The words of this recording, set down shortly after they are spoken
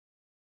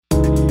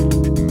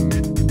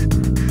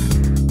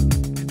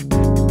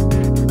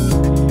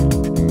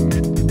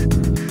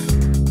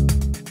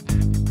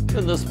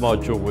this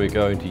module we're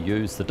going to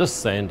use the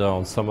disc sander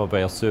on some of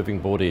our serving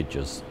board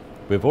edges.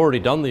 We've already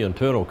done the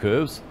internal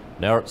curves,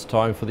 now it's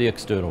time for the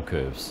external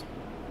curves.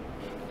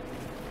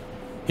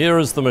 Here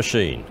is the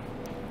machine.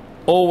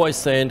 Always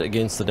sand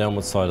against the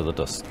downward side of the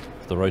disc.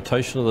 The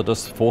rotation of the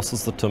disc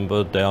forces the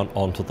timber down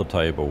onto the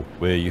table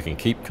where you can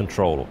keep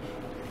control.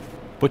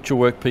 Put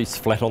your workpiece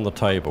flat on the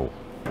table.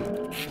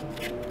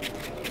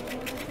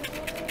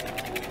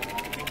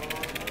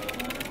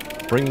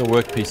 Bring the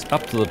workpiece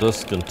up to the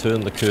disc and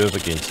turn the curve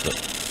against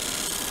it.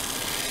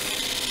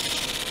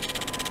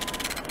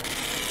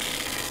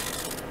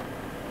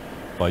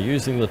 By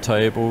using the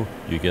table,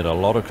 you get a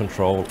lot of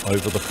control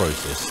over the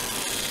process.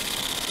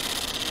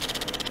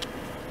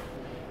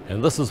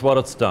 And this is what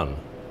it's done.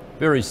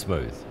 Very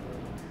smooth.